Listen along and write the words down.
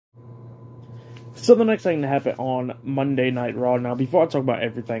So the next thing to happen on Monday Night Raw. Now, before I talk about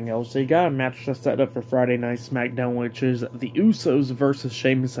everything else, you got a match just set up for Friday Night SmackDown, which is the Usos versus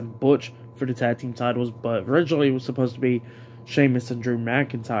Sheamus and Butch for the tag team titles. But originally it was supposed to be Sheamus and Drew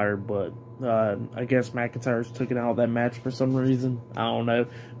McIntyre, but I guess McIntyre's taking out that match for some reason. I don't know.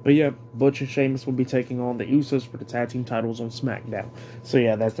 But yeah, Butch and Sheamus will be taking on the Usos for the tag team titles on SmackDown. So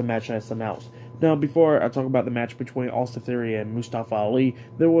yeah, that's the match that's announced. Now, before I talk about the match between Austin Theory and Mustafa Ali,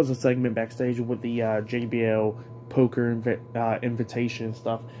 there was a segment backstage with the JBL poker invitation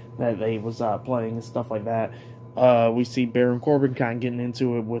stuff that they was playing and stuff like that. We see Baron Corbin kind of getting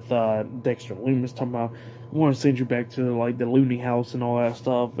into it with Dexter Lumis, talking about, I want to send you back to like the Looney House and all that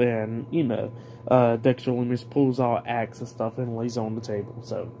stuff, and you know, Dexter Lumis pulls out axe and stuff and lays on the table.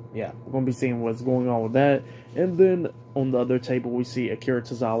 So yeah, we're gonna be seeing what's going on with that. And then on the other table, we see Akira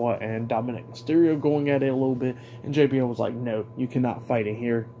Tozawa and Dominic Mysterio going at it a little bit, and JBL was like, "No, you cannot fight in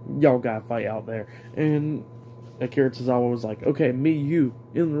here. Y'all gotta fight out there." And Akira Tozawa was like, "Okay, me, you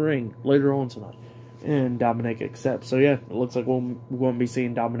in the ring later on tonight." And Dominic accepts. So yeah, it looks like we're going to be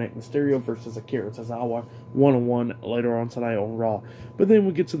seeing Dominic Mysterio versus Akira Tozawa one-on-one later on tonight on Raw. But then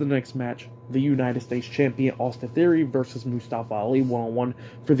we get to the next match. The United States Champion Austin Theory versus Mustafa Ali one-on-one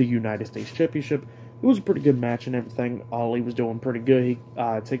for the United States Championship. It was a pretty good match and everything. Ali was doing pretty good. He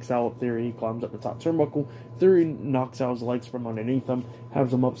takes out Theory. He climbs up the top turnbuckle. Theory knocks out his legs from underneath him,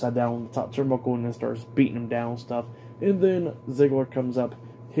 has him upside down on the top turnbuckle, and then starts beating him down and stuff. And then Ziggler comes up,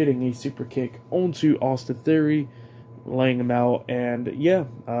 hitting a super kick onto Austin Theory, laying him out, and yeah,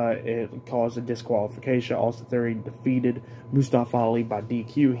 it caused a disqualification. Austin Theory defeated Mustafa Ali by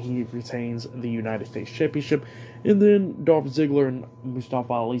DQ. He retains the United States Championship, and then Dolph Ziggler and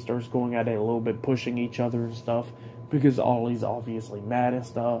Mustafa Ali starts going at it a little bit, pushing each other and stuff, because Ali's obviously mad and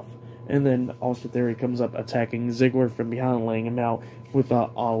stuff. And then Austin Theory comes up attacking Ziggler from behind, laying him out with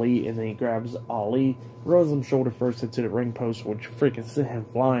Ali, and then he grabs Ali, runs him shoulder first into the ring post, which freaking sent him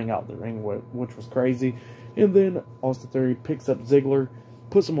flying out the ring, which was crazy. And then Austin Theory picks up Ziggler,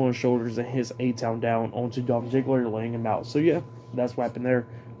 puts him on his shoulders, and hits A-Town down onto Dolph Ziggler, laying him out. So yeah, that's what happened there.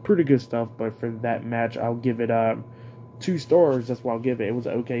 Pretty good stuff, but for that match, I'll give it 2 stars. That's what I'll give it. It was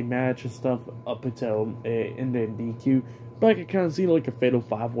an okay match and stuff up until it ended in DQ. But I can kind of see like a fatal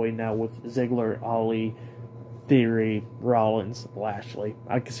 5-way now with Ziggler, Ali, Theory, Rollins, Lashley.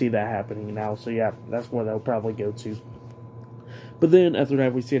 I can see that happening now. So yeah, that's where they'll probably go to. But then after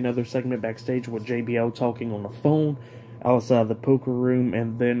that, we see another segment backstage with JBL talking on the phone outside the poker room,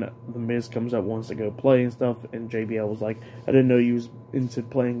 and then The Miz comes up, wants to go play and stuff, and JBL was like, "I didn't know you was into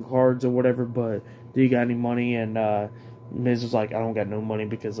playing cards or whatever, but do you got any money?" And Miz was like, "I don't got no money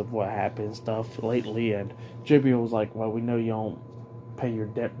because of what happened and stuff lately." And JBL was like, "Well, we know you don't pay your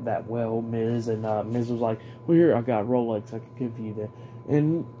debt that well, Miz." And Miz was like, "Well, here, I got Rolex, I could give you that."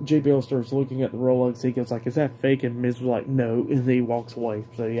 And JBL starts looking at the Rolex. He goes like, "Is that fake?" And Miz was like, "No." And then he walks away.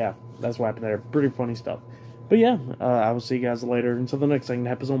 So yeah, that's what happened there. Pretty funny stuff. But yeah, I will see you guys later until the next thing that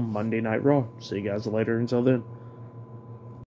happens on Monday Night Raw. See you guys later until then.